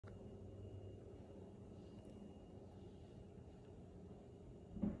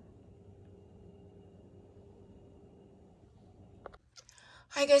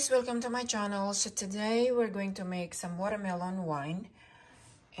Hi guys, welcome to my channel. So today we're going to make some watermelon wine,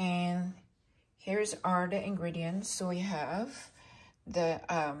 and here's are the ingredients. So we have the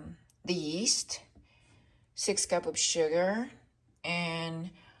yeast, 6 cups of sugar,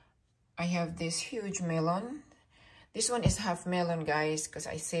 and I have this huge melon. This one is half melon, guys, because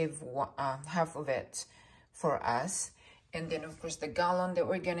I saved half of it for us. And then of course the gallon that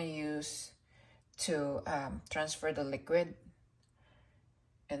we're gonna use to transfer the liquid.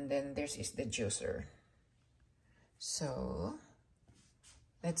 And then there's is the juicer. So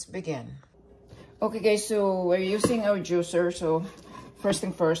let's begin. Okay guys, so we're using our juicer. So first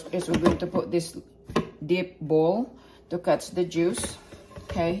thing first is we're going to put this deep bowl to catch the juice.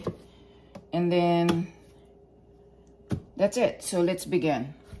 Okay, and then that's it. So let's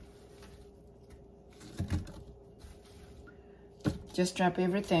begin. Just drop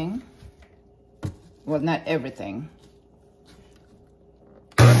everything. Well, not everything.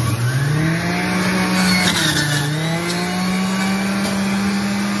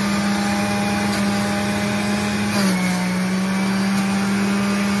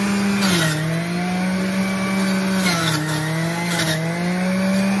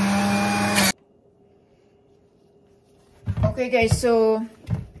 Okay guys, so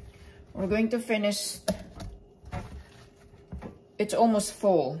we're going to finish. It's almost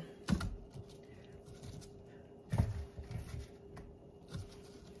full.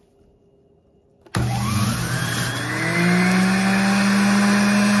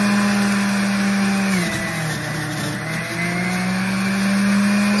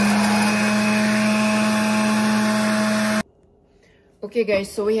 Okay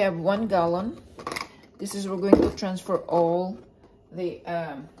guys, so we have 1 gallon. This is, we're going to transfer all the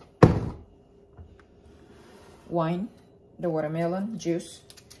wine, the watermelon juice.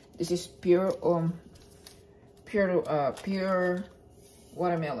 This is pure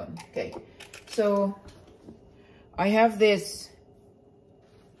watermelon. Okay, so I have this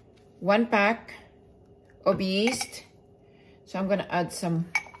 1 pack of yeast. So I'm gonna add some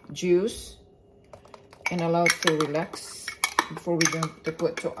juice and allow it to relax before we're going to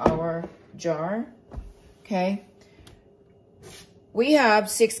put to our jar. Okay, we have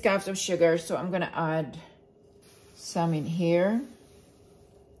 6 cups of sugar, so I'm gonna add some in here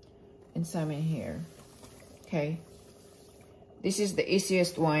and some in here. Okay, this is the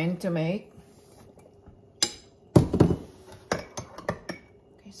easiest wine to make.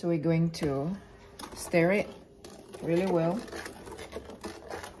 Okay, so we're going to stir it really well.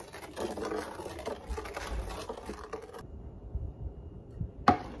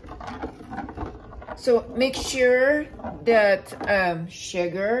 So make sure that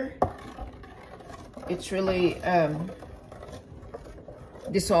sugar, it's really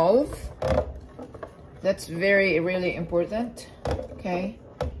dissolve. That's really important. Okay,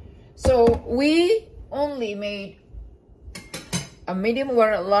 so we only made a medium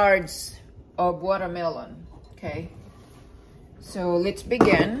or large of watermelon. Okay, so let's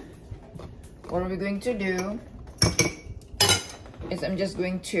begin. What we're going to do is I'm just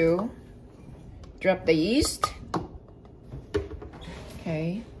going to drop the yeast.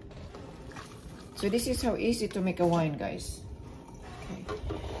 Okay, so this is how easy to make a wine, guys. Okay,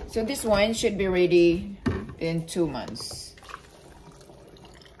 so this wine should be ready in 2 months.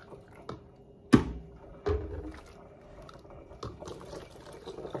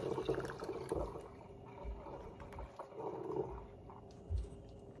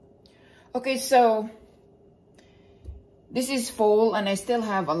 Okay, so this is full and I still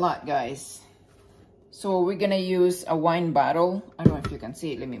have a lot, guys. So we're gonna use a wine bottle. I don't know if you can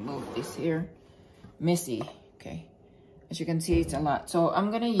see it. Let me move this here. Messy. Okay, as you can see, it's a lot. So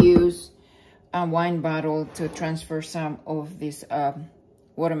I'm gonna use a wine bottle to transfer some of this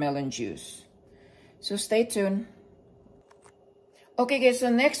watermelon juice. So stay tuned. Okay guys,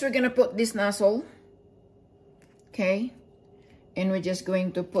 so next we're gonna put this nozzle. Okay, and we're just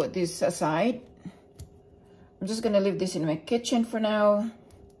going to put this aside. I'm just gonna leave this in my kitchen for now.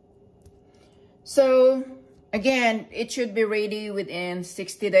 So again, it should be ready within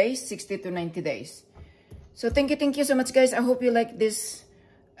 60 days, 60 to 90 days. So thank you so much, guys. I hope you like this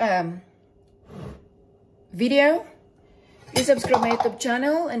video. Please subscribe my YouTube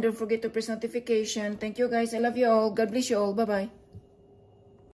channel and don't forget to press notification. Thank you, guys. I love you all. God bless you all. Bye-bye.